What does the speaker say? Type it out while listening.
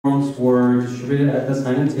forms were distributed at the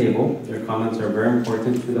sign-in table. Your comments are very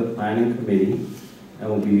important to the planning committee and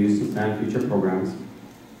will be used to plan future programs.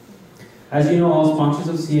 As you know, all sponsors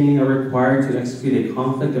of CME are required to execute a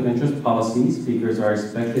conflict of interest policy. Speakers are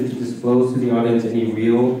expected to disclose to the audience any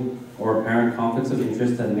real or apparent conflicts of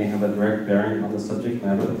interest that may have a direct bearing on the subject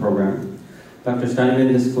matter of the program. Dr. Steinemann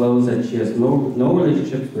disclosed that she has no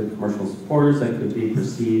relationships with commercial supporters that could be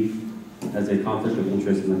perceived as a conflict of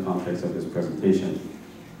interest in the context of this presentation.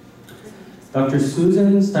 Dr.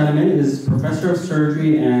 Susan Steinemann is Professor of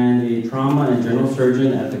Surgery and a Trauma and General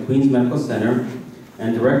Surgeon at the Queens Medical Center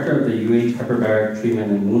and Director of the UH Hyperbaric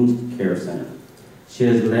Treatment and Wound Care Center. She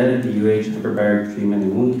has led the UH Hyperbaric Treatment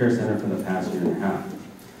and Wound Care Center for the past year and a half.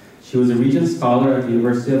 She was a Regent Scholar at the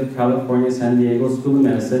University of California, San Diego School of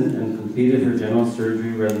Medicine and completed her general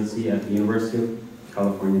surgery residency at the University of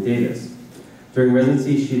California, Davis. During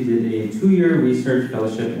residency, she did a 2-year research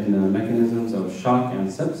fellowship in the mechanisms of shock and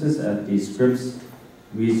sepsis at the Scripps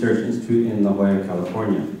Research Institute in La Jolla,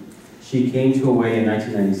 California. She came to Hawaii in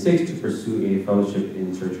 1996 to pursue a fellowship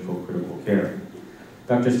in surgical critical care.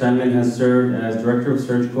 Dr. Steinemann has served as Director of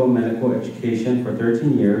Surgical Medical Education for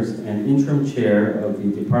 13 years and Interim Chair of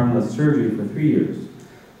the Department of Surgery for 3 years.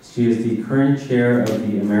 She is the current Chair of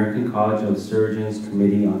the American College of Surgeons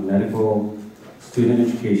Committee on Medical Student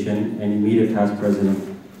Education and immediate past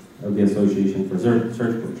President of the Association for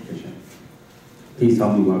Surgical Education. Please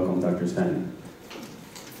help me welcome Dr. Steinemann.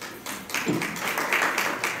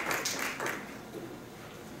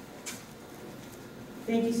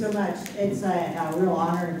 Thank you so much. It's a real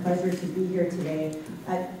honor and pleasure to be here today.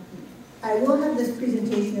 I will have this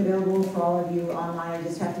presentation available for all of you online. I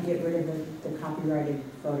just have to get rid of the copyrighted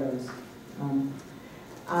photos.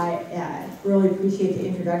 I really appreciate the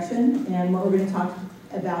introduction, and what we're going to talk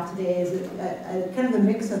about today is a kind of a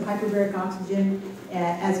mix of hyperbaric oxygen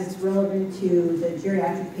as it's relevant to the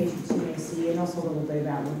geriatric patients you may see, and also a little bit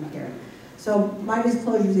about wound care. So my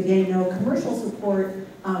disclosures, again, no commercial support,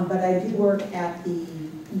 but I do work at the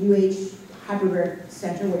UH Hyperbaric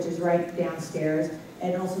Center, which is right downstairs,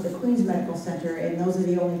 and also the Queens Medical Center, and those are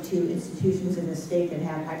the only 2 institutions in the state that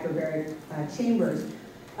have hyperbaric chambers.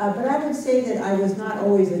 But I would say that I was not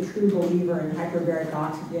always a true believer in hyperbaric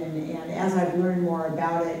oxygen, and as I've learned more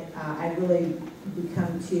about it, I really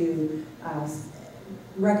become to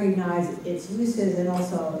recognize its uses and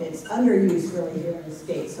also its underuse really here in the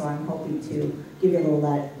state, so I'm hoping to give you a little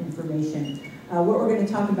of that information. What we're going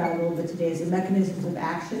to talk about a little bit today is the mechanisms of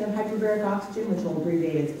action of hyperbaric oxygen, which we'll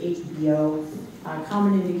abbreviate as HBO,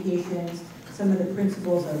 common indications, some of the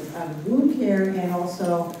principles of wound care, and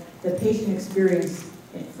also the patient experience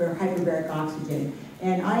for hyperbaric oxygen.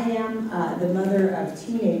 And I am the mother of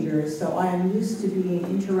teenagers, so I am used to being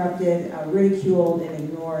interrupted, ridiculed, and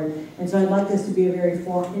ignored. And so I'd like this to be a very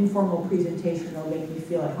informal presentation that'll make me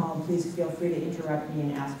feel at home. Please feel free to interrupt me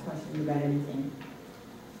and ask questions about anything.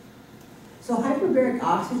 So hyperbaric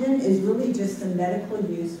oxygen is really just the medical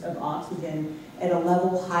use of oxygen at a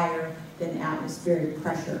level higher than atmospheric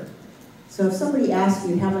pressure. So if somebody asks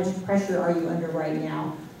you how much pressure are you under right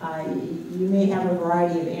now, you may have a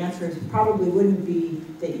variety of answers. Probably wouldn't be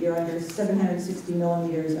that you're under 760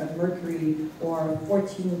 millimeters of mercury or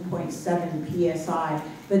 14.7 psi.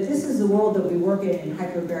 But this is the world that we work in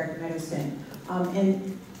hyperbaric medicine.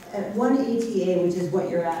 And at 1 ATA, which is what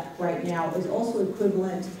you're at right now, is also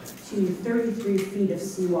equivalent to 33 feet of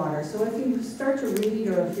seawater. So if you start to read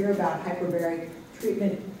or hear about hyperbaric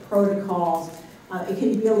treatment protocols, it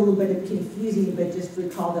can be a little bit confusing, but just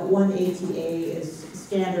recall that 1 ATA is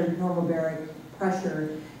standard normobaric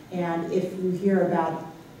pressure, and if you hear about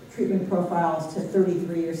treatment profiles to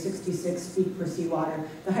 33 or 66 feet per seawater,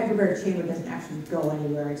 the hyperbaric chamber doesn't actually go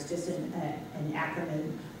anywhere. It's just an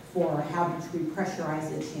acronym for how much we pressurize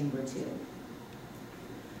the chamber to.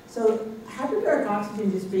 So hyperbaric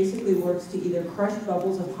oxygen just basically works to either crush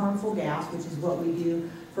bubbles of harmful gas, which is what we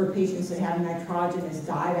do for patients that have nitrogenous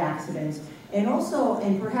dive accidents, and also,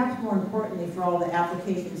 and perhaps more importantly for all the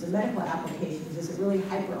applications, the medical applications, is it really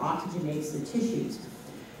hyperoxygenates the tissues.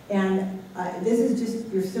 And this is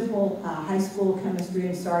just your simple high school chemistry,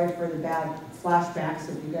 and sorry for the bad flashbacks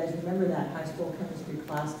if you guys remember that high school chemistry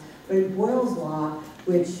class, but it's Boyle's law,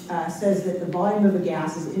 which says that the volume of a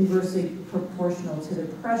gas is inversely proportional to the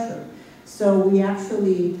pressure. So we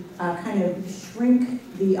actually kind of shrink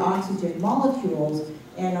the oxygen molecules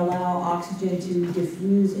and allow oxygen to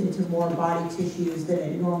diffuse into more body tissues than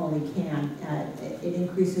it normally can. It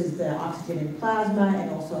increases the oxygen in plasma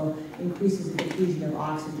and also increases the diffusion of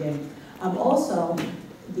oxygen. Also,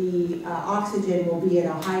 the oxygen will be at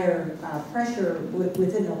a higher pressure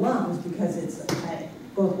within the lungs because it's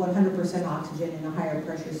both 100% oxygen and a higher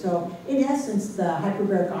pressure. So in essence, the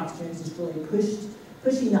hyperbaric oxygen is just really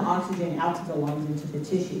pushing the oxygen out to the lungs into the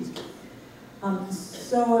tissues.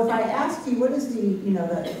 So if I asked you, what is the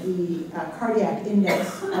cardiac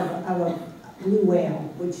index of a blue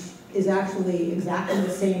whale, which is actually exactly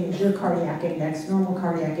the same as your cardiac index. Normal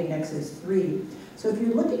cardiac index is 3. So if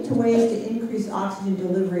you're looking to ways to increase oxygen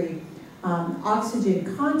delivery,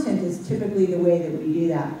 oxygen content is typically the way that we do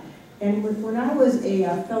that. And when I was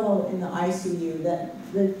a fellow in the ICU,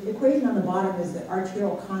 the equation on the bottom is the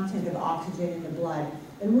arterial content of oxygen in the blood.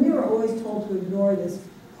 And we were always told to ignore this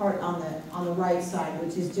part on the right side,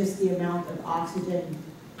 which is just the amount of oxygen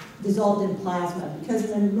dissolved in plasma,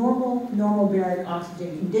 because in normal baric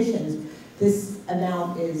oxygen conditions, this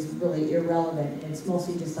amount is really irrelevant, and it's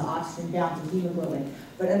mostly just the oxygen bound to hemoglobin.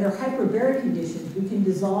 But under hyperbaric conditions, we can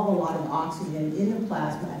dissolve a lot of oxygen in the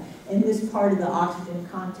plasma, and this part of the oxygen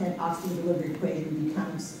content, oxygen delivery equation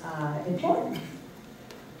becomes important.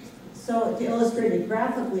 So to illustrate it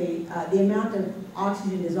graphically, the amount of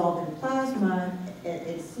oxygen dissolved in plasma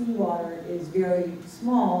at seawater is very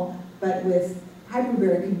small, but with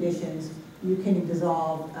hyperbaric conditions, you can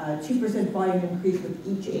dissolve 2% volume increase with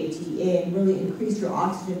each ATA and really increase your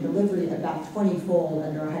oxygen delivery about 20-fold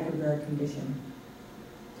under a hyperbaric condition.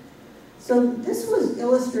 So this was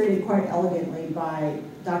illustrated quite elegantly by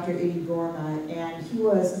Dr. Eddie Gorma, and he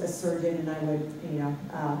was a surgeon, and I would,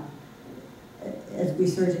 as we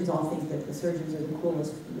surgeons all think that the surgeons are the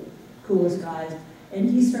coolest guys, and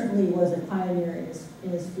he certainly was a pioneer in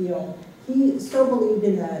his field. He so believed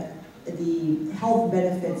in the health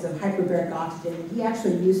benefits of hyperbaric oxygen. He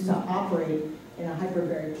actually used to operate in a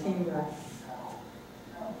hyperbaric chamber.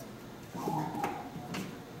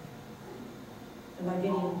 Am I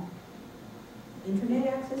getting internet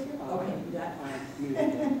access here? Okay, you got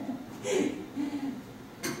it.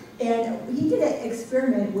 And he did an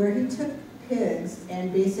experiment where he took pigs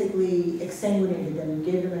and basically exsanguinated them,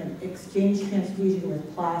 gave them an exchange transfusion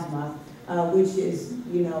with plasma, which is,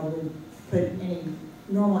 would put any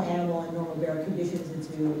normal animal in normal baric conditions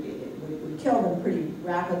would kill them pretty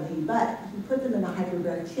rapidly, but he put them in a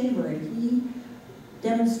hyperbaric chamber, and he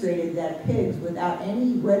demonstrated that pigs without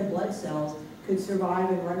any red blood cells could survive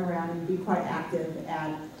and run around and be quite active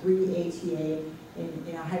at 3 ATA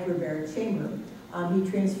in a hyperbaric chamber.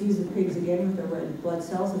 He transfused the pigs again with their red blood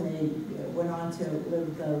cells, and they went on to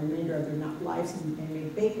live the remainder of their lives and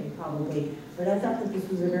make bacon, probably. But I thought that this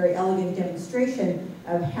was a very elegant demonstration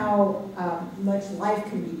of how much life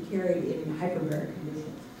can be carried in hyperbaric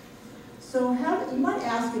conditions. So you might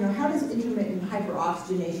ask, how does intermittent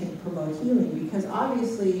hyperoxygenation promote healing? Because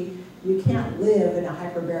obviously you can't live in a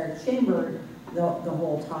hyperbaric chamber the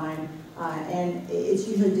whole time, and it's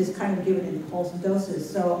usually just kind of given in pulse doses.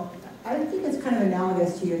 So I think it's kind of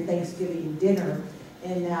analogous to your Thanksgiving dinner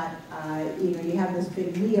in that, you have this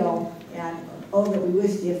big meal, and oh, that we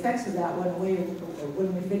wish the effects of that went away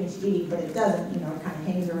when we finish eating, but it doesn't. It kind of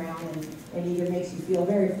hangs around and either makes you feel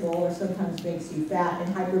very full or sometimes makes you fat.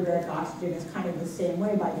 And hyperbaric oxygen is kind of the same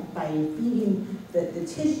way. By feeding the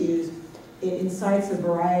tissues, it incites a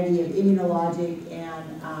variety of immunologic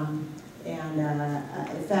and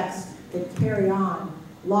effects that carry on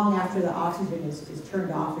long after the oxygen is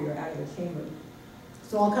turned off or you're out of the chamber.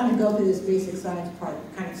 So I'll kind of go through this basic science part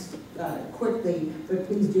kind of quickly, but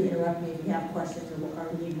please do interrupt me if you have questions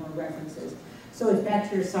or need more references. So it's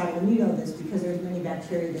bactericidal, and you know this because there's many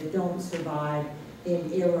bacteria that don't survive in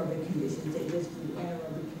aerobic conditions. They just do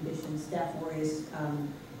anaerobic conditions. Staph aureus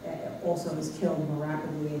also is killed more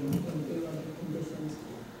rapidly in aerobic conditions.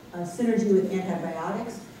 Synergy with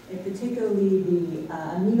antibiotics, and particularly the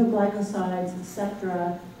aminoglycosides,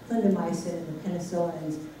 Septra, clindamycin, and the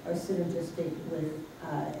penicillins are synergistic with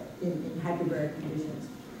in hyperbaric conditions.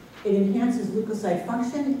 It enhances leukocyte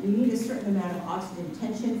function. You need a certain amount of oxygen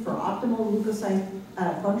tension for optimal leukocyte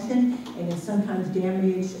function, and in sometimes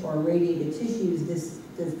damaged or radiated tissues, this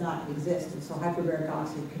does not exist. And so hyperbaric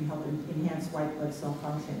oxygen can help enhance white blood cell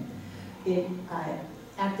function. It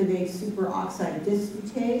activates superoxide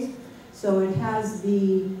dismutase, so it has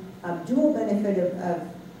the dual benefit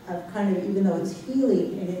of kind of, even though it's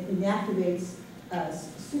healing and it inactivates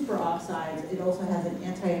superoxides, it also has an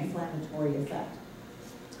anti-inflammatory effect.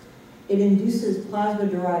 It induces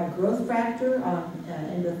plasma-derived growth factor on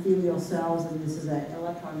endothelial cells, and this is an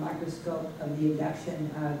electron microscope of the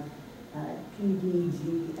induction of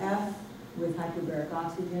PDGF with hyperbaric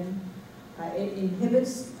oxygen. It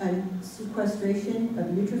inhibits sequestration of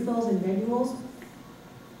neutrophils and venules.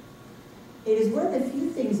 It is one of the few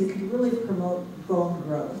things that can really promote bone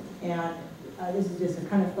growth, and this is just a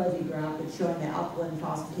kind of fuzzy graph that's showing the alkaline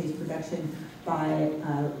phosphatase production by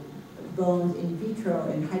bones in vitro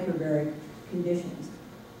in hyperbaric conditions.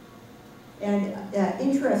 And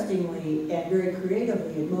interestingly and very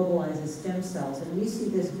creatively, it mobilizes stem cells. And we see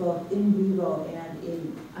this both in vivo and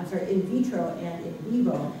in vitro and in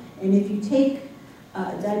vivo. And if you take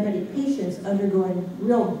diabetic patients undergoing,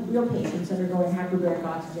 real patients undergoing hyperbaric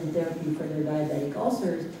oxygen therapy for their diabetic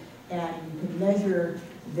ulcers, and you can measure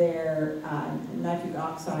their nitric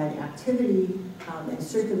oxide activity and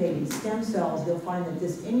circulating stem cells, you'll find that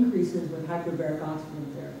this increases with hyperbaric oxygen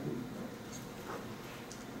therapy.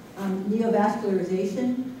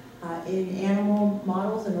 Neovascularization in animal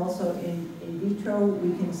models and also in vitro,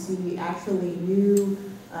 we can see actually new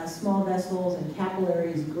small vessels and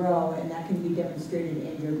capillaries grow, and that can be demonstrated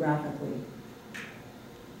angiographically.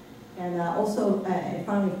 And also,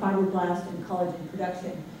 finally, fibroblast and collagen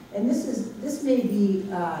production. And this is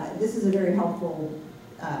a very helpful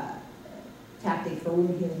tactic for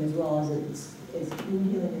wound healing, as well as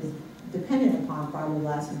wound healing is dependent upon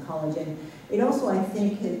fibroblasts and collagen. It also, I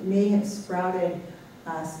think, may have sprouted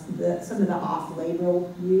some of the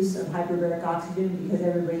off-label use of hyperbaric oxygen, because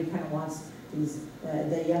everybody kind of wants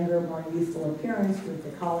the younger, more youthful appearance with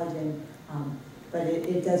the collagen, but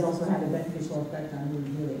it does also have a beneficial effect on wound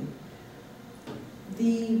healing.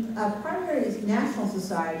 The primary National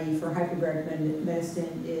Society for Hyperbaric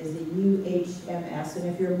Medicine is the UHMS, and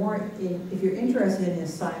if you're interested in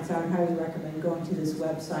this science, I would highly recommend going to this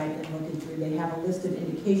website and looking through. They have a list of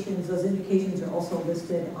indications. Those indications are also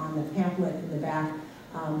listed on the pamphlet in the back,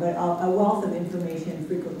 but a wealth of information,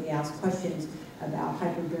 frequently asked questions about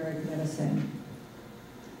hyperbaric medicine.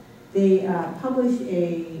 They publish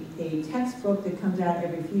a textbook that comes out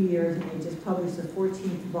every few years, and they just published the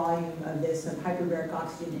 14th volume of this, of hyperbaric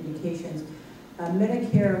oxygen indications.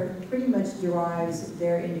 Medicare pretty much derives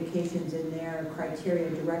their indications and their criteria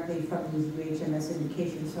directly from these UHMS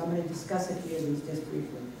indications, so I'm going to discuss a few of these just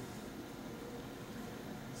briefly.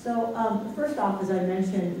 So first off, as I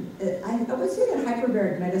mentioned, I would say that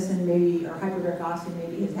hyperbaric medicine maybe, or hyperbaric oxygen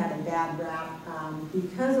maybe, has had a bad rap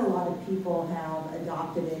because a lot of people have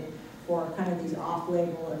adopted it for kind of these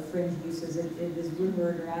off-label or fringe uses. It is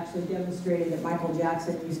rumored or actually demonstrated that Michael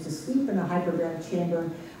Jackson used to sleep in a hyperbaric chamber,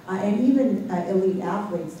 and even elite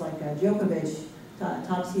athletes like Djokovic,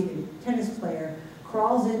 top-seeded tennis player,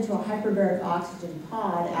 crawls into a hyperbaric oxygen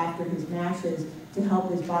pod after his matches to help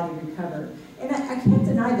his body recover. And I can't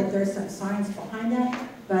deny that there's some science behind that,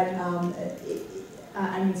 but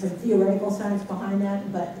I mean, some theoretical science behind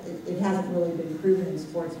that, but it hasn't really been proven in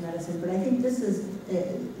sports medicine. But I think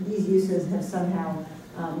these uses have somehow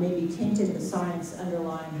maybe tainted the science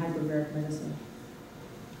underlying hyperbaric medicine.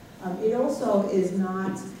 It also is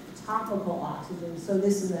not topical oxygen, so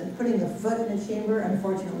this is putting the foot in the chamber,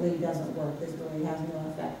 unfortunately, doesn't work. This really has no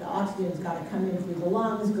effect. The oxygen's got to come in through the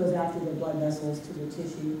lungs, goes out through the blood vessels to the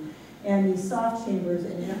tissue. And these soft chambers,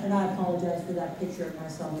 and I apologize for that picture of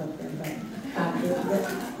myself up there, but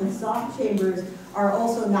the soft chambers are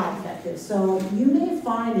also not effective. So you may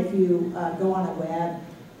find, if you go on a web,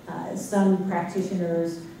 some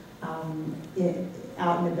practitioners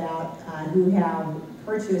out and about who have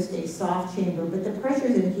purchased a soft chamber, but the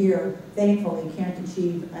pressures in here, thankfully, can't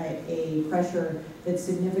achieve a pressure that's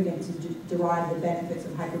significant to derive the benefits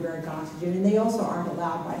of hyperbaric oxygen, and they also aren't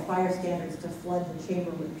allowed by fire standards to flood the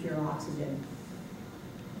chamber with pure oxygen.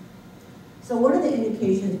 So one of the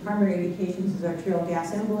indications, primary indications, is arterial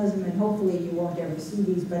gas embolism, and hopefully you won't ever see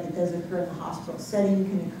these, but it does occur in the hospital setting. It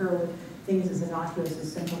can occur with things as innocuous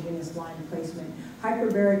as central venous line placement.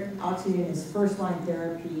 Hyperbaric oxygen is first-line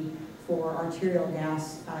therapy for arterial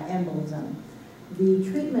gas embolism. The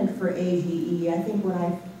treatment for AGE, I think when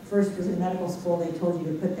I first was in medical school, they told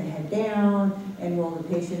you to put the head down and roll the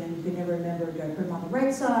patient, and you could never remember, do I put them on the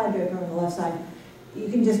right side, do I put them on the left side? You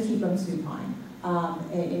can just keep them supine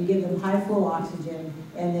and give them high flow oxygen,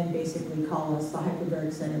 and then basically call us the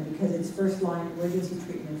hyperbaric center, because it's first line emergency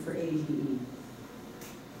treatment for AGE.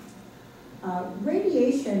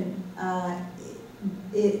 Radiation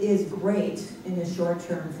is great in the short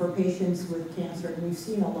term for patients with cancer, and we've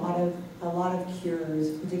seen a lot of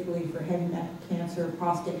cures, particularly for head and neck cancer,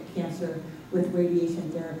 prostate cancer, with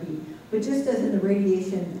radiation therapy. But just as in the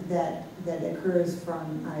radiation that occurs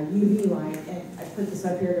from UV light, and I put this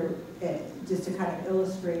up here just to kind of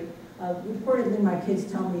illustrate. Reportedly, my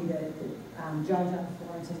kids tell me that John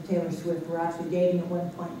Florence and Taylor Swift were actually dating at one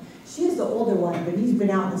point. She's the older one, but he's been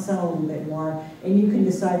out in the sun a little bit more, and you can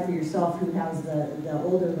decide for yourself who has the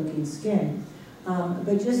older looking skin.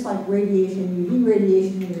 But just like radiation, UV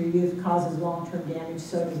radiation in your youth causes long-term damage,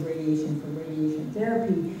 so does radiation for radiation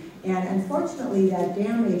therapy. And unfortunately, that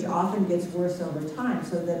damage often gets worse over time,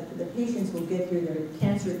 so that the patients will get through their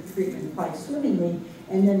cancer treatment quite swimmingly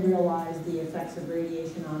and then realize the effects of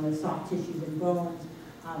radiation on the soft tissues and bones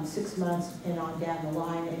 6 months and on down the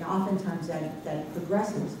line, and oftentimes that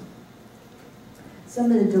progresses.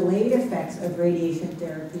 Some of the delayed effects of radiation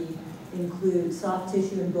therapy include soft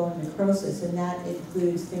tissue and bone necrosis, and that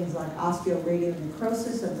includes things like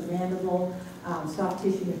osteoradionecrosis of the mandible, soft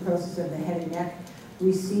tissue necrosis of the head and neck.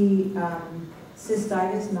 We see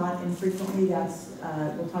cystitis not infrequently.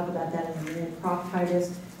 We'll talk about that in a minute,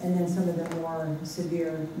 proctitis, and then some of the more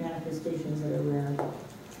severe manifestations that are rare.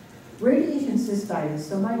 Radiation cystitis.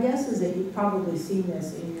 So my guess is that you've probably seen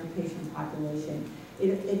this in your patient population.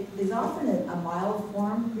 It is often a mild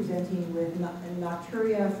form, presenting with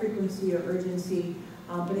nocturia, frequency, or urgency,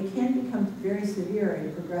 but it can become very severe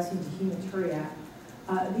and progressing to hematuria.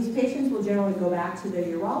 These patients will generally go back to their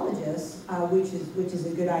urologist, which is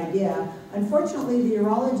a good idea. Unfortunately, the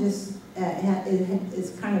urologist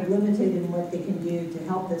is kind of limited in what they can do to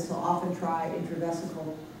help this. They'll often try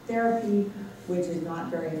intravesical therapy, which is not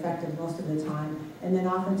very effective most of the time. And then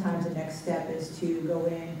oftentimes the next step is to go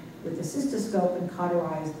in with a cystoscope and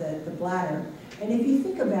cauterize the bladder. And if you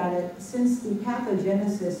think about it, since the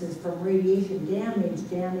pathogenesis is from radiation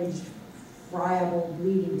damaged friable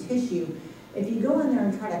bleeding tissue, if you go in there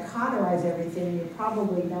and try to cauterize everything, you're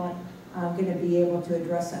probably not going to be able to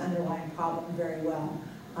address the underlying problem very well,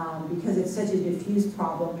 because it's such a diffuse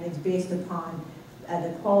problem and it's based upon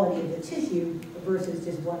the quality of the tissue versus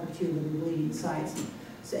just one or two of the bleeding sites.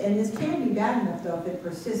 So, and this can be bad enough, though, if it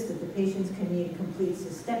persists, that the patients can need a complete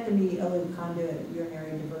cystectomy, ileal conduit,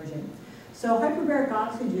 urinary diversion. So hyperbaric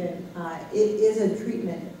oxygen it is a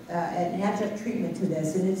treatment, an adjunct treatment to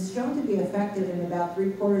this, and it's shown to be effective in about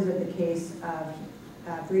 3/4 of the case of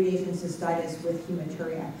radiation cystitis with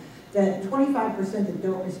hematuria. The 25% that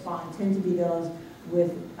don't respond tend to be those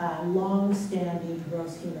with long-standing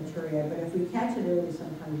gross hematuria, but if we catch it early,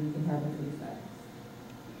 sometimes we can have a good effect.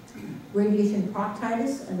 Radiation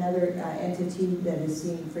proctitis, another entity that is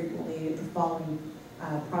seen frequently following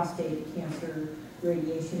prostate cancer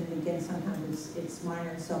radiation. And again, sometimes it's minor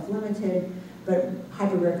and self-limited, but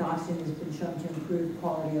hyperbaric oxygen has been shown to improve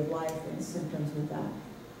quality of life and symptoms with that.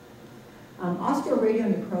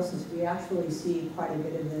 Osteoradionecrosis, we actually see quite a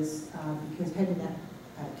bit of this because head and neck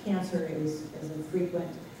cancer is a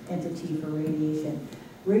frequent entity for radiation.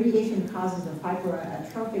 Radiation causes a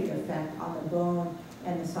fibroatrophic effect on the bone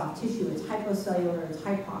and the soft tissue. It's hypocellular, it's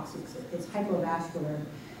hypoxic, it's hypovascular.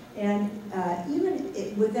 And even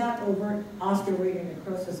without overt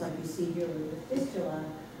osteoradionecrosis like you see here with the fistula,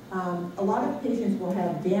 a lot of patients will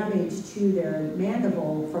have damage to their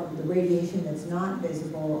mandible from the radiation that's not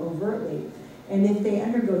visible overtly. And if they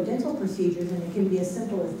undergo dental procedures, and it can be as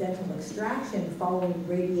simple as dental extraction following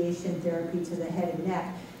radiation therapy to the head and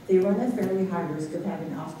neck, they run a fairly high risk of having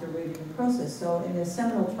osteoradionecrosis. So in a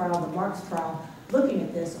seminal trial, the Marks trial, looking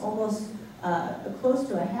at this, almost close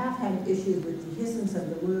to a half had issues with dehiscence of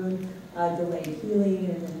the wound, delayed healing,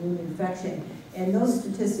 and then wound infection. And those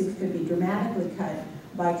statistics could be dramatically cut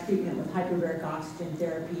by treatment with hyperbaric oxygen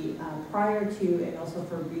therapy prior to and also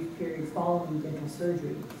for a brief period following dental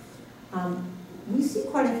surgery. We see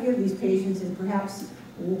quite a few of these patients, and perhaps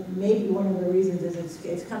maybe one of the reasons is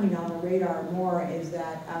it's coming on the radar more is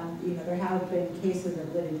that there have been cases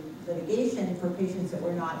of litigation for patients that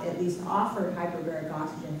were not at least offered hyperbaric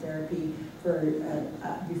oxygen therapy for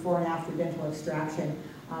before and after dental extraction.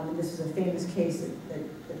 And this is a famous case that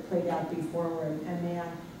played out before, where a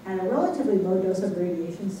man had a relatively low dose of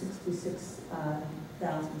radiation,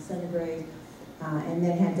 66,000 centigrade, and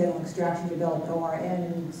then had dental extraction, developed ORN,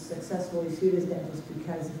 and successfully sued his dentist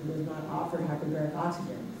because he was not offered hyperbaric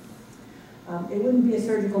oxygen. It wouldn't be a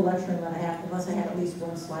surgical lecture unless I had at least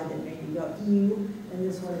one slide that made me go, ew, and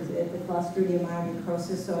this one is the Clostridium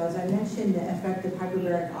myonecrosis. So as I mentioned, the effect of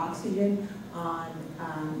hyperbaric oxygen on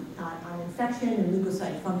infection and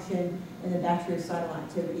leukocyte function and the bactericidal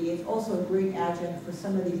activity. It's also a great adjunct for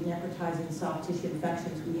some of these necrotizing soft tissue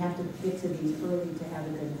infections. We have to get to these early to have a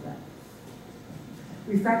good effect.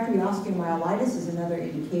 Refractory osteomyelitis is another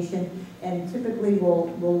indication, and typically we'll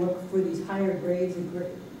look for these higher grades of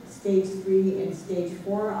stage 3 and stage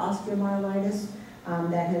 4 osteomyelitis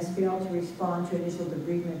that has failed to respond to initial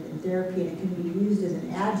debridement and therapy, and it can be used as an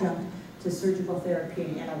adjunct to surgical therapy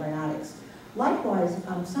and antibiotics. Likewise,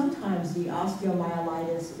 sometimes the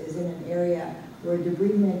osteomyelitis is in an area where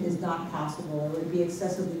debridement is not possible, or would be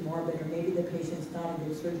excessively morbid, or maybe the patient's not a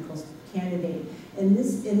good surgical candidate. In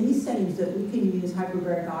these settings that we can use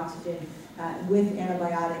hyperbaric oxygen with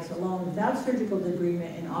antibiotics alone without surgical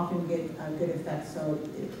debridement and often get good effects. So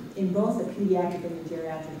in both the pediatric and the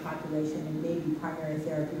geriatric population, and maybe primary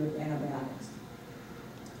therapy with antibiotics.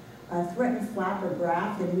 Threatened flap or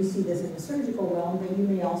graft, and we see this in the surgical realm, but you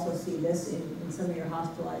may also see this in some of your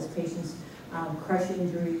hospitalized patients, crush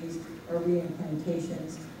injuries or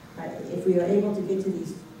reimplantations. If we are able to get to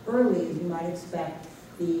these early, as you might expect,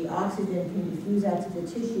 the oxygen can diffuse out to the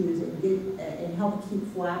tissues and help keep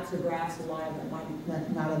flaps or grafts alive that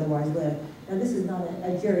might not otherwise live. Now, this is not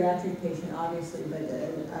a geriatric patient, obviously, but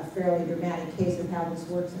a fairly dramatic case of how this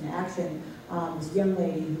works in action. This young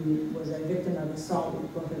lady who was a victim of assault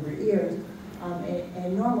with both of her ears.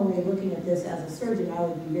 And normally, looking at this as a surgeon, I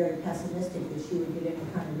would be very pessimistic that she would get any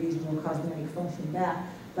kind of reasonable cosmetic function back.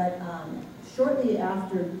 But shortly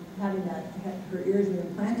after having her ears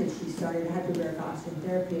implanted, she started hyperbaric oxygen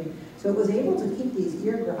therapy. So it was able to keep these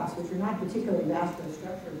ear grafts, which are not particularly vascular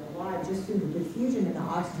structures, alive just through the diffusion and the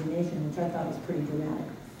oxygenation, which I thought was pretty dramatic.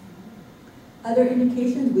 Other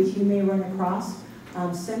indications which you may run across,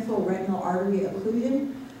 central retinal artery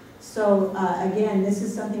occlusion. So again, this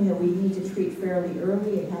is something that we need to treat fairly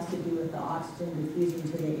early. It has to do with the oxygen diffusing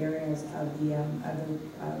to the areas of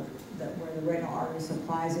where the retinal artery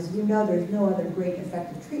supplies. As you know, there's no other great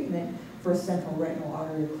effective treatment for central retinal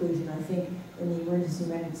artery occlusion. I think in the emergency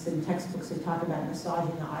medicine textbooks they talk about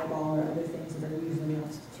massaging the eyeball or other things that are usually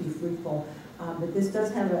not too fruitful. But this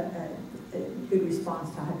does have a good response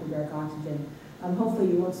to hyperbaric oxygen. Hopefully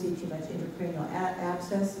you won't see too much intracranial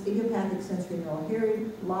abscess. Idiopathic sensory neural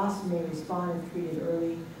hearing loss may respond if treated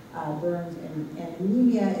early. Burns and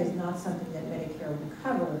anemia is not something that Medicare will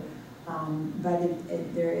cover,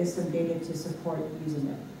 but there is some data to support using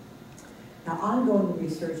it. Now, ongoing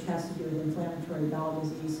research has to do with inflammatory bowel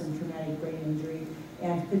disease, some traumatic brain injury,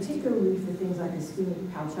 and particularly for things like ischemic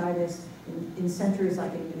pouchitis in centers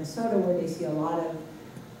like in Minnesota where they see a lot of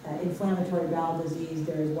inflammatory bowel disease.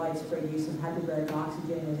 There is widespread use of hyperbaric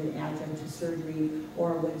oxygen as an adjunct to surgery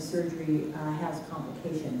or when surgery has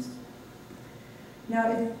complications. Now,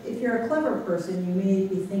 if you're a clever person, you may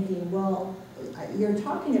be thinking, well, you're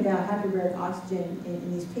talking about hyperbaric oxygen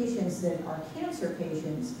in these patients that are cancer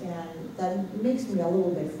patients, and that makes me a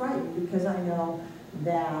little bit frightened because I know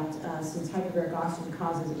that since hyperbaric oxygen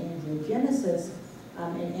causes angiogenesis,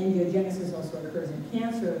 and angiogenesis also occurs in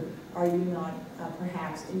cancer, are you not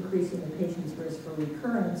perhaps increasing the patient's risk for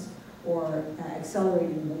recurrence or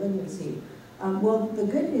accelerating malignancy? Well, the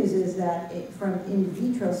good news is that from in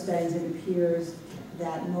vitro studies, it appears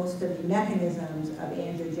that most of the mechanisms of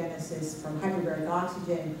angiogenesis from hyperbaric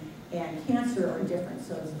oxygen and cancer are different,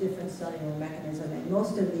 so it's a different cellular mechanism. And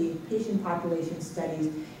most of the patient population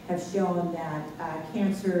studies have shown that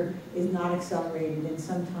cancer is not accelerated, and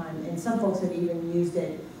some folks have even used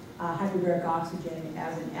it, hyperbaric oxygen,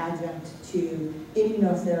 as an adjunct to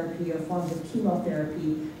immunotherapy or forms of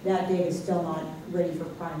chemotherapy. That data is still not ready for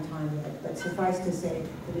prime time yet, but suffice to say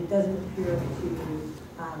that it doesn't appear to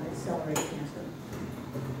accelerate cancer.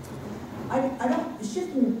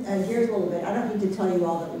 Shifting gears a little bit, I don't need to tell you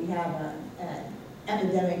all that we have an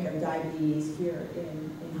epidemic of diabetes here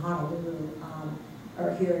in Honolulu,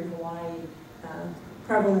 or here in Hawaii.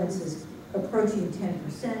 Prevalence is approaching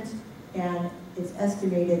 10%, and it's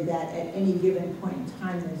estimated that at any given point in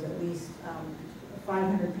time, there's at least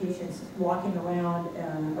 500 patients walking around,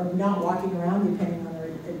 or not walking around, depending on their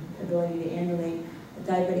ability to ambulate,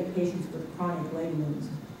 diabetic patients with chronic leg wounds.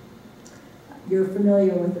 You're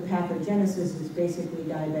familiar with the pathogenesis. It's basically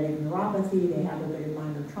diabetic neuropathy. They have a bit of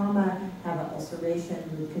minor trauma, have an ulceration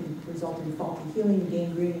that can result in faulty healing,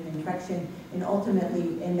 gangrene, and infection, and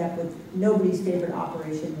ultimately end up with nobody's favorite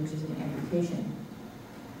operation, which is an amputation.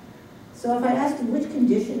 So if I asked you which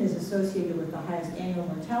condition is associated with the highest annual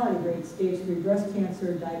mortality rate, stage 3 breast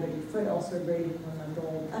cancer, diabetic foot ulcer greater than 1 month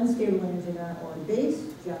old, unstable angina, or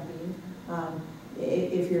base jumping,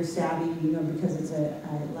 if you're savvy, you know, because it's a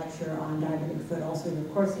lecture on diabetic foot ulcer,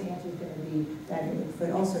 of course the answer is going to be diabetic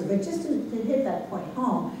foot ulcer. But just to hit that point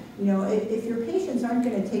home, you know, if your patients aren't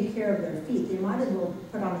going to take care of their feet, they might as well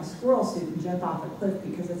put on a squirrel suit and jump off a cliff,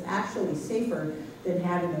 because it's actually safer than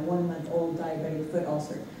having a 1 month old diabetic foot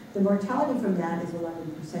ulcer. The mortality from that is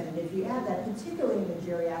 11%, and if you add that, particularly in the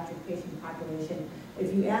geriatric patient population,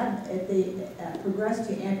 if they progress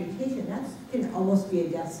to amputation, that can almost be a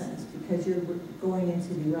death sentence, because you're going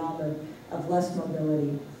into the realm of less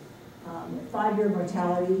mobility. 5-year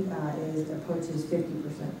mortality approaches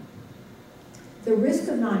 50%. The risk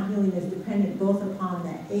of non-healing is dependent both upon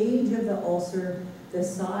the age of the ulcer, the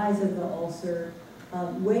size of the ulcer.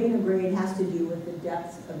 Weight and grade has to do with the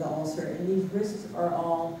depth of the ulcer, and these risks are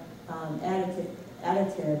all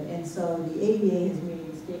additive, and so the ABA has made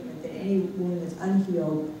a statement that any wound that's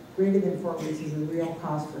unhealed greater than 4 weeks is a real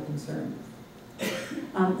cause for concern.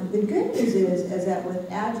 The good news is that with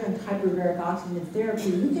adjunct hyperbaric oxygen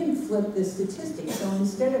therapy, you can flip the statistics. So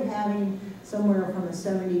instead of having somewhere from a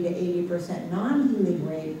 70 to 80% non-healing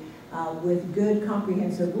rate, with good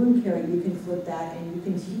comprehensive wound care, you can flip that and you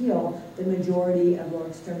can heal the majority of lower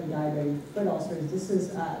extremity diabetic foot ulcers. This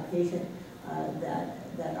is a patient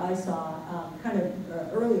that I saw kind of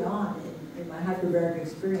early on in my hyperbaric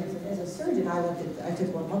experience. And as a surgeon, I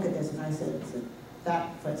took one look at this and I said,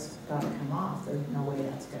 that foot's got to come off. There's no way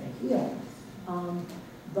that's going to heal.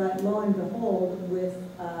 But lo and behold, with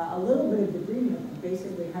a little bit of debridement,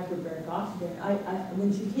 basically hyperbaric oxygen,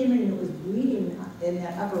 when she came in and it was bleeding in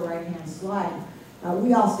that upper right-hand slide,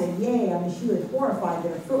 we all said, yay. I mean, she was horrified that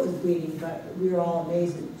her foot was bleeding, but we were all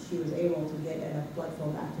amazed that she was able to get enough blood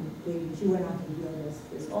flow back to bleeding. She went on to heal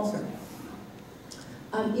this ulcer.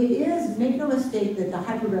 It is, make no mistake, that the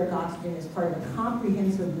hyperbaric oxygen is part of a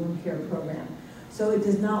comprehensive wound care program. So it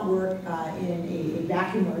does not work in a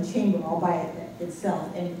vacuum or a chamber all by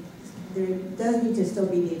itself. And there does need to still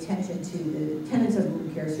be the attention to the tenets of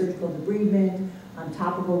wound care, surgical debridement,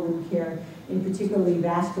 topical wound care, in particularly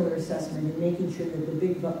vascular assessment and making sure that the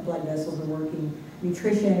big blood vessels are working,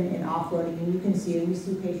 nutrition and offloading. And you can see, and we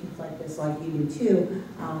see patients like this, like you do too,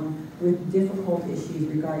 with difficult issues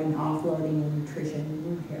regarding offloading and nutrition and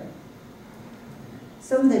wound care.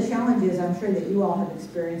 Some of the challenges I'm sure that you all have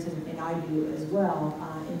experienced, and I do as well,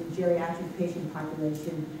 in the geriatric patient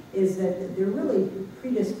population, is that they're really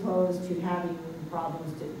predisposed to having wound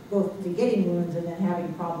problems, both to getting wounds and then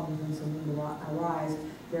having problems when some wounds arise.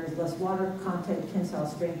 There's less water content, tensile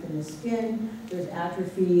strength in the skin. There's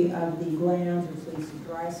atrophy of the glands, which leads to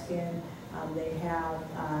dry skin. They have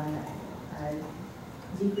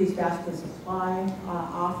decreased vascular supply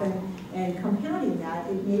often, and compounding that,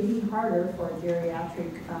 it may be harder for the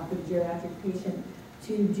geriatric patient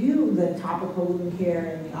to do the topical wound care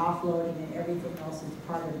and the offloading and everything else that's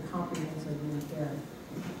part of the comprehensive wound care.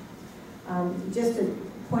 Just to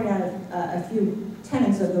point out a few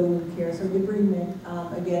tenets of the wound care. So debridement,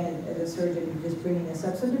 again, as a surgeon, just bringing this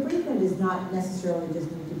up. So debridement does not necessarily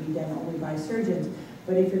just need to be done only by surgeons,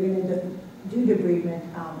 but if you're going to do debridement,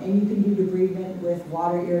 and you can do debridement with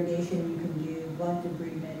water irrigation, you can do blunt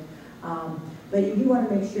debridement, but you do want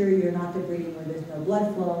to make sure you're not debriding where there's no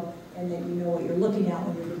blood flow, and that you know what you're looking at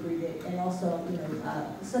when you're debriding. And also, you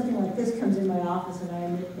know, something like this comes in my office, and I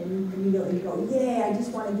immediately go, yeah, I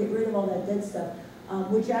just want to get rid of all that dead stuff,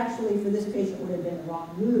 which actually for this patient would have been the wrong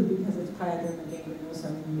move because it's pyoderma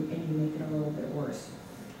gangrenosum, and you make it a little bit worse.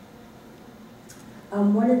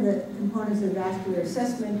 One of the components of vascular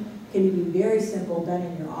assessment can be very simple, done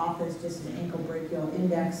in your office, just an ankle brachial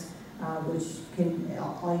index, which can,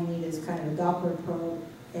 all you need is kind of a Doppler probe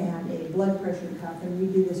and a blood pressure cuff, and we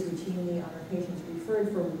do this routinely on our patients referred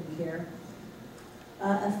for wound care.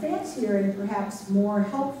 A fancier and perhaps more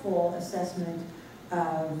helpful assessment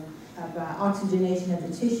of oxygenation of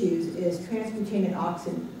the tissues is transcutaneous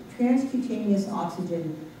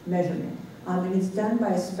oxygen measurement. And it's done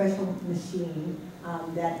by a special machine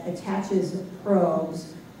that attaches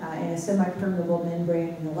probes in a semi-permeable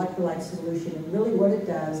membrane and electrolyte solution. And really what it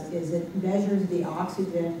does is it measures the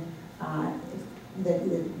oxygen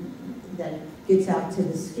that gets out to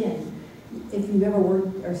the skin. If you've ever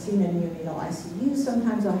worked or seen a neonatal ICU,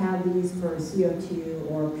 sometimes they'll have these for CO2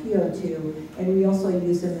 or PO2, and we also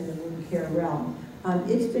use them in the wound care realm.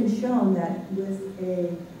 It's been shown that with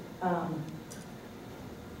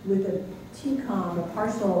a TCOM,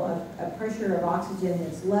 a pressure of oxygen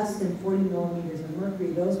that's less than 40 millimeters of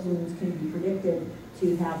mercury, those wounds can be predicted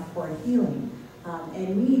to have poor healing.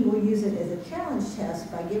 And we will use it as a challenge test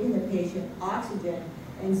by giving the patient oxygen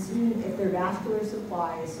and seeing if their vascular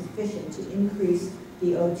supply is sufficient to increase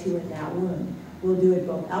the O2 in that wound. We'll do it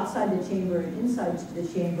both outside the chamber and inside the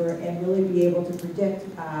chamber and really be able to predict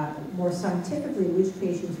more scientifically which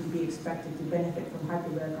patients would be expected to benefit from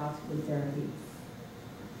hyperbaric oxygen therapy.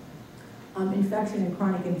 Infection and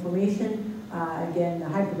chronic inflammation, again, the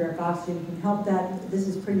hyperbaric oxygen can help that. This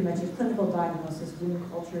is pretty much a clinical diagnosis. Wound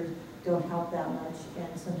cultures don't help that much,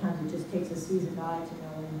 and sometimes it just takes a seasoned eye to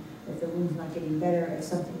know if the wound's not getting better, if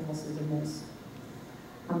something else is amiss.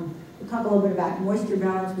 We'll talk a little bit about moisture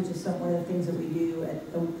balance, which is one of the things that we do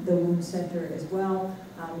at the wound center as well.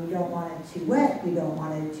 We don't want it too wet, we don't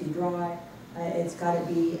want it too dry. It's got to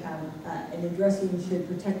be, and the dressing should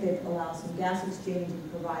protect it, allow some gas exchange,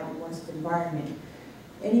 and provide a moist environment.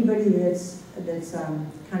 Anybody that's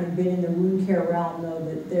kind of been in the wound care realm know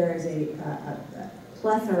that there is a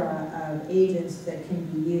plethora of agents that can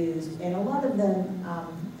be used, and a lot of them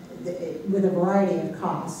with a variety of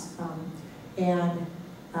costs and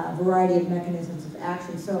a variety of mechanisms of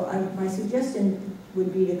action. So my suggestion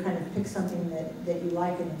would be to kind of pick something that you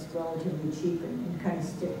like and it's relatively cheap and kind of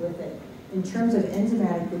stick with it. In terms of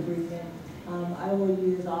enzymatic debridement, I will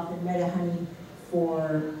use often MediHoney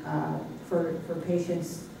for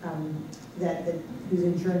patients whose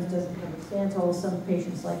insurance doesn't cover Santal. Some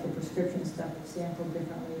patients like the prescription stuff with Santal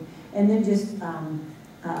differently. And then just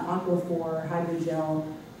Aquaphor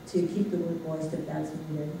hydrogel to keep the wound moist if that's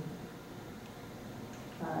needed.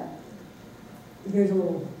 Here's a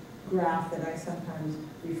little graph that I sometimes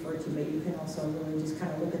refer to, but you can also really just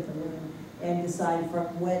kind of look at the wound and decide from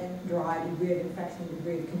what dry, degree of infection,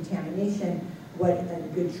 degree of contamination, what a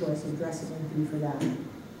good choice of dressing would be for that.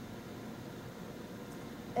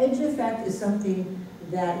 Edge effect is something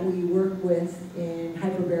that we work with in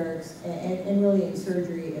hyperbarics and really in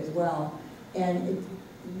surgery as well. And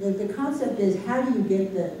the concept is, how do you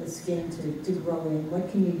get the skin to grow in? What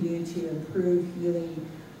can you do to improve healing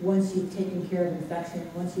once you've taken care of infection,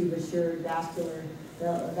 once you've assured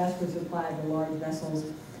the vascular supply of the large vessels?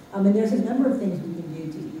 And there's a number of things we can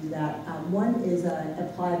do to use that. One is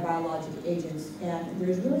apply biologic agents, and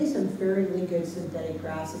there's really some fairly good synthetic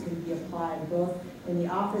grafts that can be applied both in the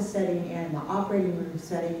office setting and in the operating room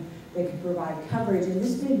setting that can provide coverage. And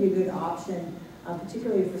this may be a good option,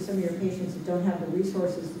 particularly for some of your patients that don't have the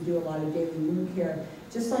resources to do a lot of daily wound care.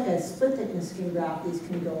 Just like a split thickness skin graft, these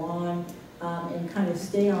can go on and kind of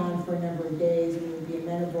stay on for a number of days, and would be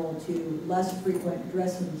amenable to less frequent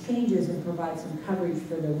dressing changes and provide some coverage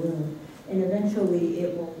for the wound. And eventually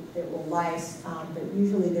it will lyse, but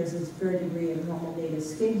usually there's this fair degree of normal native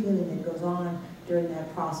skin healing that goes on during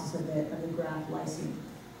that process of the graft lysing.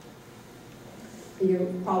 You're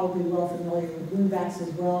probably well familiar with wound vacs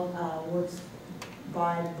as well. Works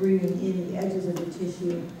by bringing in the edges of the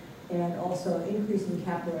tissue and also increasing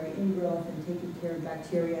capillary ingrowth and taking care of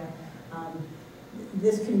bacteria.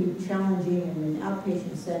 This can be challenging in an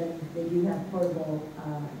outpatient setting. They do have portable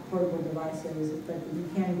devices, but you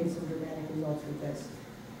can get some dramatic results with this.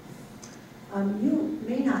 You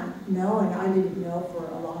may not know, and I didn't know for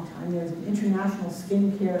a long time, there's an international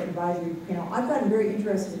skincare advisory panel. I've gotten very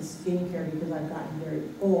interested in skincare because I've gotten very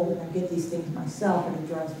old and I get these things myself and it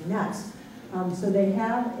drives me nuts. So they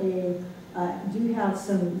have do have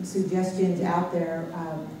some suggestions out there,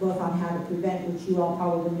 both on how to prevent, which you all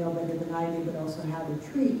probably know better than I do, but also how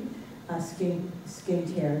to treat skin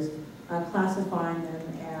tears, classifying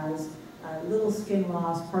them as little skin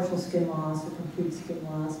loss, partial skin loss, or complete skin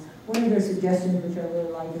loss. One of their suggestions, which I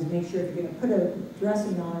really like, is make sure if you're going to put a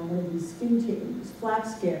dressing on one of these flat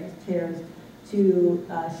tears to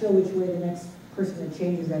show which way the next person that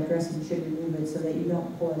changes that dressing should remove it so that you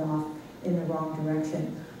don't pull it off in the wrong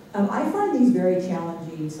direction. I find these very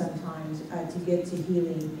challenging sometimes to get to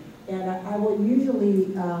healing, and I will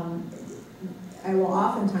usually, I will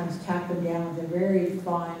oftentimes tack them down with a very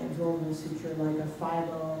fine absorbable suture like a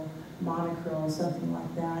 5-0 monocryl, something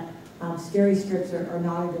like that. Steri strips are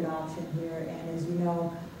not a good option here, and as you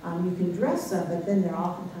know, you can dress them, but then they're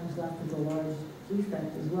oftentimes left with a large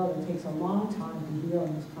defect as well. It takes a long time to heal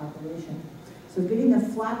in this population. So getting the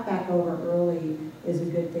flap back over early is a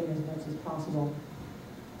good thing as much as possible.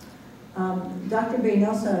 Dr.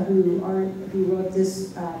 Benosa, who wrote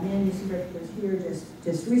this manuscript, was here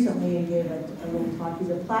just recently and gave a little talk. He's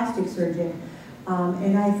a plastic surgeon,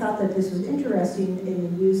 and I thought that this was interesting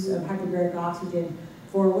in the use of hyperbaric oxygen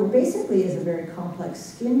for what basically is a very complex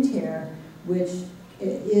skin tear, which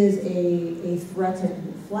is a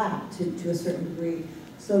threatened flap to a certain degree.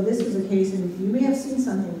 So this is a case, and you may have seen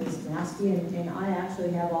something this nasty, and I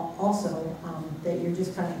actually have also, that you're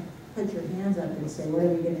just kind of put your hands up and say, what are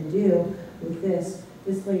we going to do with this?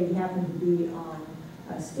 This lady happened to be on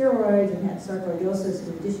steroids and had sarcoidosis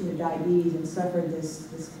in addition to diabetes and suffered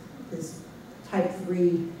this type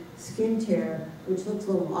 3 skin tear, which looks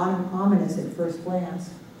a little ominous at first glance.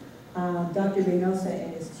 Dr. Benosa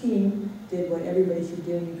and his team did what everybody should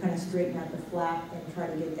do, and you kind of straighten out the flap and try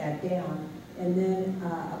to get that down, and then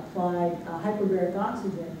applied hyperbaric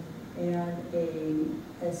oxygen and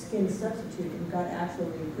a skin substitute, and got actually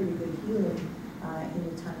a pretty good healing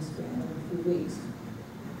in the time span of a few weeks.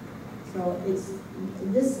 So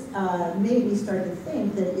this made me start to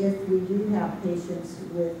think that if we do have patients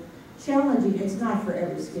with challenging, it's not for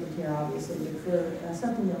every skin tear obviously, but for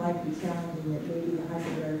something that might be challenging, that maybe the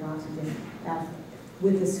hyperbaric oxygen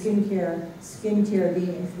with the skin tear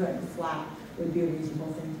being a threatened flap would be a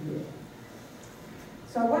reasonable thing to do.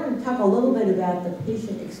 So I wanted to talk a little bit about the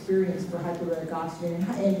patient experience for hyperbaric oxygen.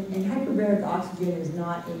 And hyperbaric oxygen is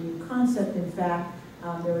not a new concept. In fact,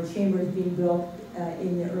 there were chambers being built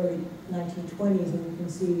in the early 1920s, and you can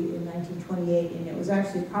see in 1928, and it was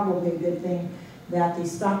actually probably a good thing that the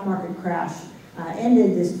stock market crash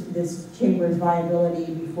ended this chamber's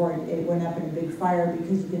viability before it went up in a big fire,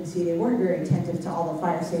 because you can see they weren't very attentive to all the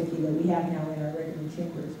fire safety that we have now in our regular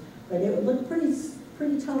chambers. But it would look pretty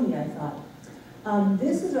tony, I thought.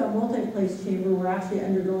 This is our multi-place chamber. We're actually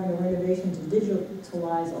undergoing a renovation to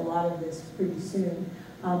digitalize a lot of this pretty soon.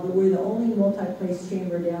 But we're the only multi-place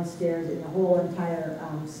chamber downstairs in the whole entire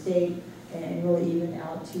state, and really even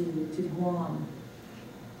out to Guam.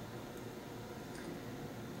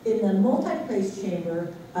 In the multi-place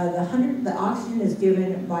chamber, the oxygen is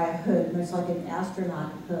given by a hood, much like an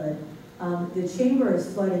astronaut hood. The chamber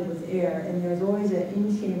is flooded with air, and there's always an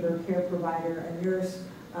in-chamber care provider, a nurse,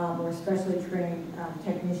 or specially trained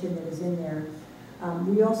technician that is in there.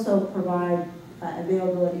 We also provide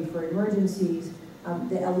availability for emergencies.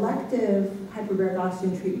 The elective hyperbaric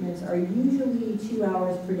oxygen treatments are usually 2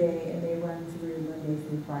 hours per day, and they run through Monday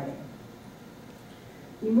through Friday.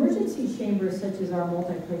 Emergency chambers, such as our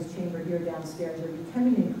multi-place chamber here downstairs, are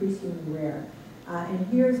becoming increasingly rare. And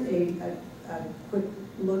here's a quick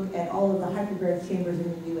look at all of the hyperbaric chambers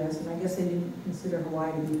in the U.S., and I guess I didn't consider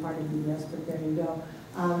Hawaii to be part of the U.S., but there you go.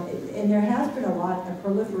 And there has been a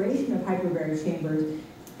proliferation of hyperbaric chambers,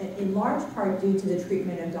 in large part due to the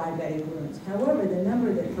treatment of diabetic wounds. However, the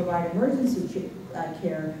number that provide emergency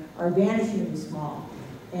care are vanishingly small.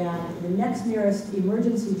 And the next nearest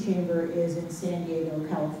emergency chamber is in San Diego,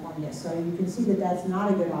 California. So you can see that that's not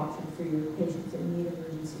a good option for your patients that need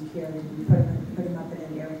emergency care to be put them up in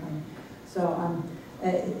an airplane. So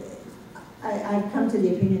I've come to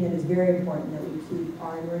the opinion that it's very important that we keep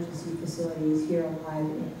our emergency facilities here alive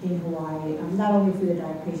in Hawaii, not only for the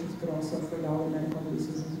diet patients, but also for all the medical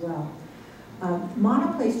uses as well.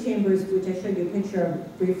 Monoplace chambers, which I showed you a picture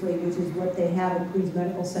of briefly, which is what they have at Queens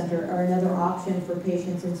Medical Center, are another option for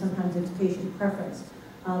patients, and sometimes it's patient preference.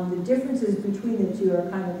 The differences between the two are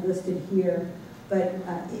kind of listed here, but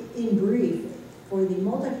in brief, for the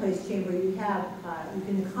multi-place chamber, you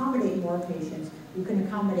can accommodate more patients. You can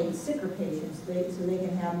accommodate sicker patients, so they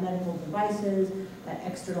can have medical devices,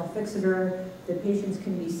 external fixator. The patients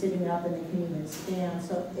can be sitting up and they can even stand.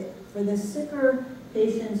 So for the sicker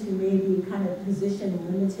patients who may be kind of position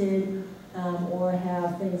limited or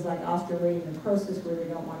have things like osteoarthritis necrosis where they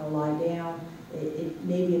don't want to lie down, it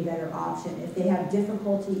may be a better option. If they have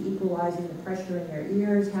difficulty equalizing the pressure in their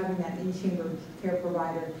ears, having that in-chamber care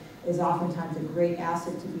provider is oftentimes a great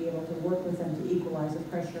asset to be able to work with them to equalize the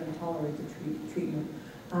pressure and tolerate the treatment.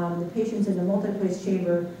 The patients in the multi-place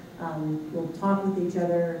chamber will talk with each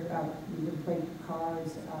other, you can play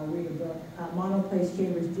cards, read a book. Monoplace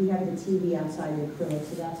chambers do have the TV outside the acrylic,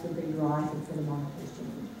 so that's the big draw, I think, for the monoplace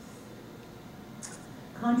chamber.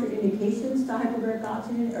 Contraindications to hyperbaric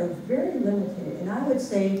oxygen are very limited, and I would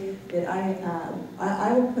say that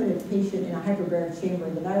I would put a patient in a hyperbaric chamber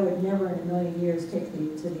that I would never in a million years take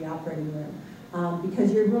to the operating room,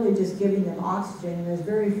 because you're really just giving them oxygen, and there's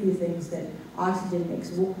very few things that oxygen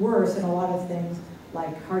makes worse, and a lot of things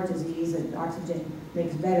like heart disease that oxygen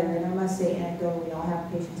makes better. And I must say, anecdotally, I'll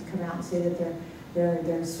have patients come out and say that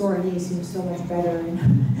their sore knee seems so much better,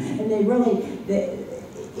 and they really.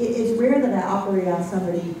 It's rare that I operate on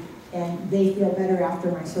somebody and they feel better after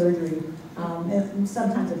my surgery. And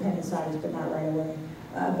sometimes appendicitis, but not right away.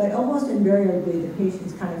 But almost invariably, the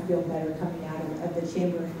patients kind of feel better coming out of the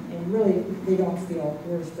chamber, and really they don't feel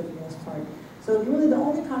worse for the most part. So really the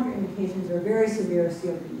only contraindications are very severe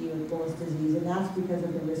COPD with bullous disease, and that's because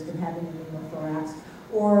of the risk of having a pneumothorax,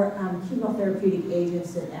 or chemotherapeutic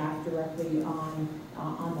agents that act directly on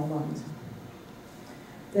the lungs.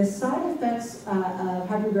 The side effects of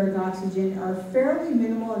hyperbaric oxygen are fairly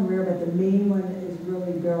minimal and rare, but the main one is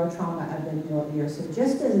really barotrauma of the middle ear. So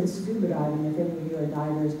just as in scuba diving, if any of you are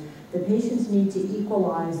divers, the patients need to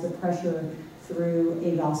equalize the pressure through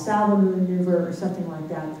a Valsalva maneuver or something like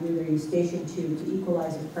that through their eustachian tube to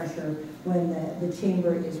equalize the pressure when the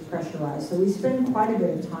chamber is pressurized. So we spend quite a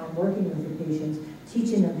bit of time working with the patients,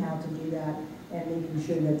 teaching them how to do that and making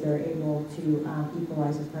sure that they're able to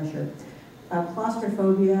equalize the pressure.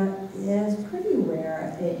 Claustrophobia is pretty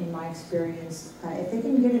rare in my experience. If they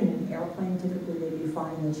can get in an airplane, typically they do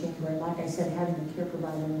fine in the chamber. And like I said, having a care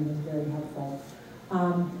provider in is very helpful.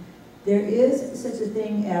 There is such a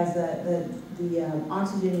thing as the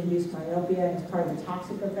oxygen-induced myopia, and it's part of the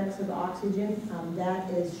toxic effects of the oxygen. That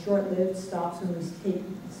is short-lived, stops when we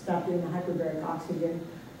stop doing the hyperbaric oxygen.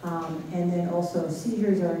 And then also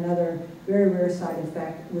seizures are another very rare side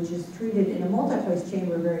effect, which is treated in a multiplex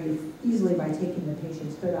chamber very easily by taking the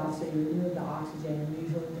patient's hood off, so you remove the oxygen and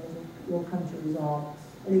usually those will come to resolve.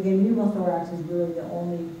 And again, pneumothorax is really the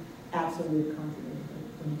only absolute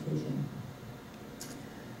contraindication.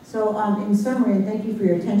 So in summary, and thank you for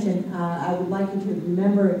your attention, I would like you to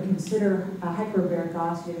remember and consider hyperbaric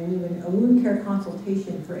oxygen and even a wound care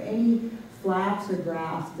consultation for any flaps or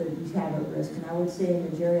grafts that you have at risk. And I would say in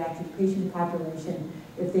the geriatric patient population,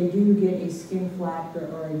 if they do get a skin flap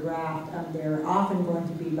or a graft, they're often going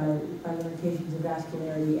to be, by limitations of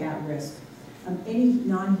vascularity, at risk. Any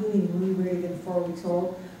non-healing wound greater than 4 weeks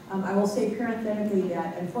old, I will say parenthetically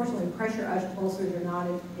that unfortunately pressure ulcers are not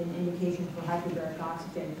an indication for hyperbaric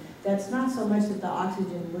oxygen. That's not so much that the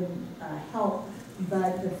oxygen wouldn't help,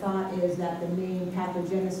 but the thought is that the main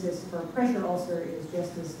pathogenesis for a pressure ulcer is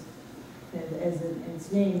just as in its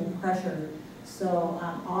name, the pressure. So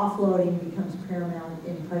offloading becomes paramount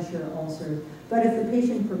in pressure ulcers. But if the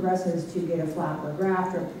patient progresses to get a flap or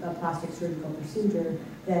graft or a plastic surgical procedure,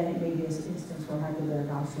 then it may be an instance where hyperbaric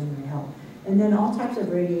oxygen may help. And then all types of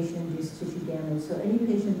radiation-induced tissue damage. So any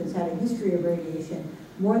patient that's had a history of radiation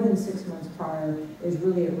more than 6 months prior is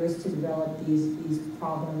really at risk to develop these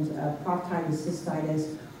problems of proctitis,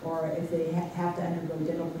 cystitis, or if they have to undergo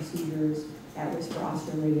dental procedures, at risk for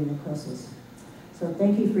osteolytic necrosis. So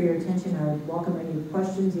thank you for your attention. I would welcome any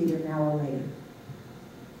questions either now or later.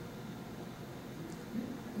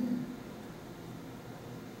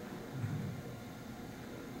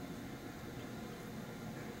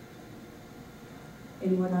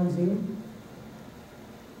 Anyone on Zoom?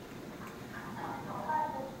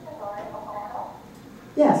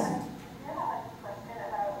 Yes.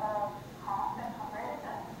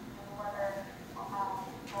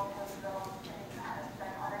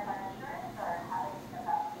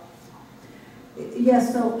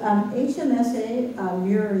 Yes, so HMSA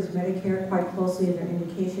mirrors Medicare quite closely in their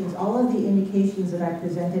indications. All of the indications that I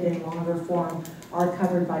presented in longer form are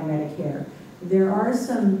covered by Medicare. There are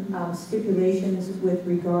some stipulations with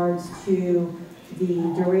regards to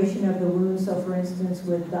the duration of the wound. So for instance,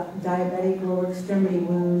 with diabetic lower extremity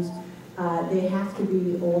wounds, they have to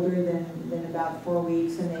be older than about 4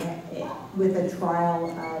 weeks, and with a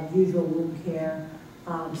trial of usual wound care.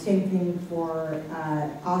 Same thing for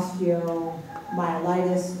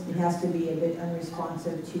osteomyelitis. It has to be a bit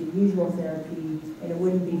unresponsive to usual therapy, and it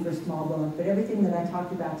wouldn't be for small bone. But everything that I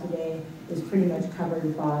talked about today is pretty much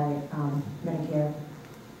covered by Medicare.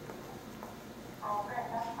 Oh, great.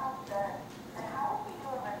 That sounds good. And how would we do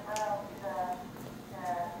a referral to the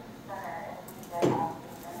center if we get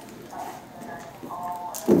patients to the nursing home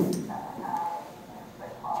or something like that?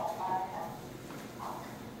 But qualified?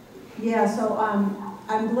 Yeah, so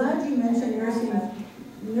I'm glad you mentioned nursing.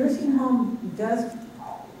 Nursing home does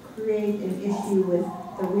create an issue with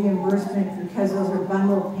the reimbursement because those are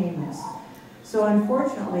bundled payments. So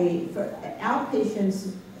unfortunately, for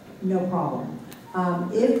outpatients, no problem.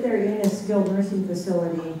 If they're in a skilled nursing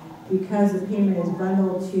facility, because the payment is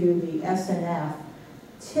bundled to the SNF,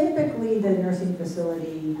 typically the nursing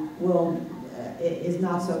facility is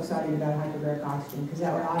not so excited about hyperbaric oxygen because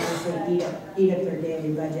that would obviously eat up their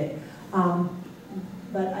daily budget.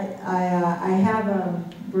 But I have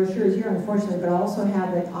brochures here, unfortunately, but I also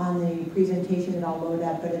have it on the presentation that I'll load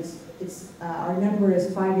up. But our number is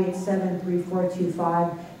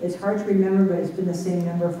 587-3425. It's hard to remember, but it's been the same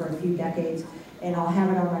number for a few decades. And I'll have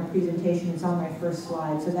it on my presentation. It's on my first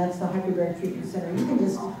slide. So that's the Hyperbaric Treatment Center. You can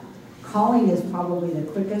just, calling is probably the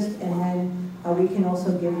quickest, and then we can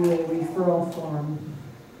also give you a referral form.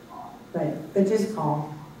 But just call.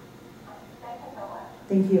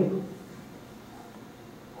 Thank you.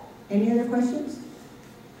 Any other questions?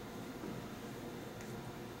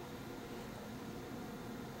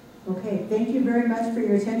 Okay, thank you very much for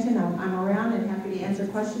your attention. I'm around and happy to answer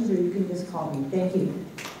questions, or you can just call me. Thank you.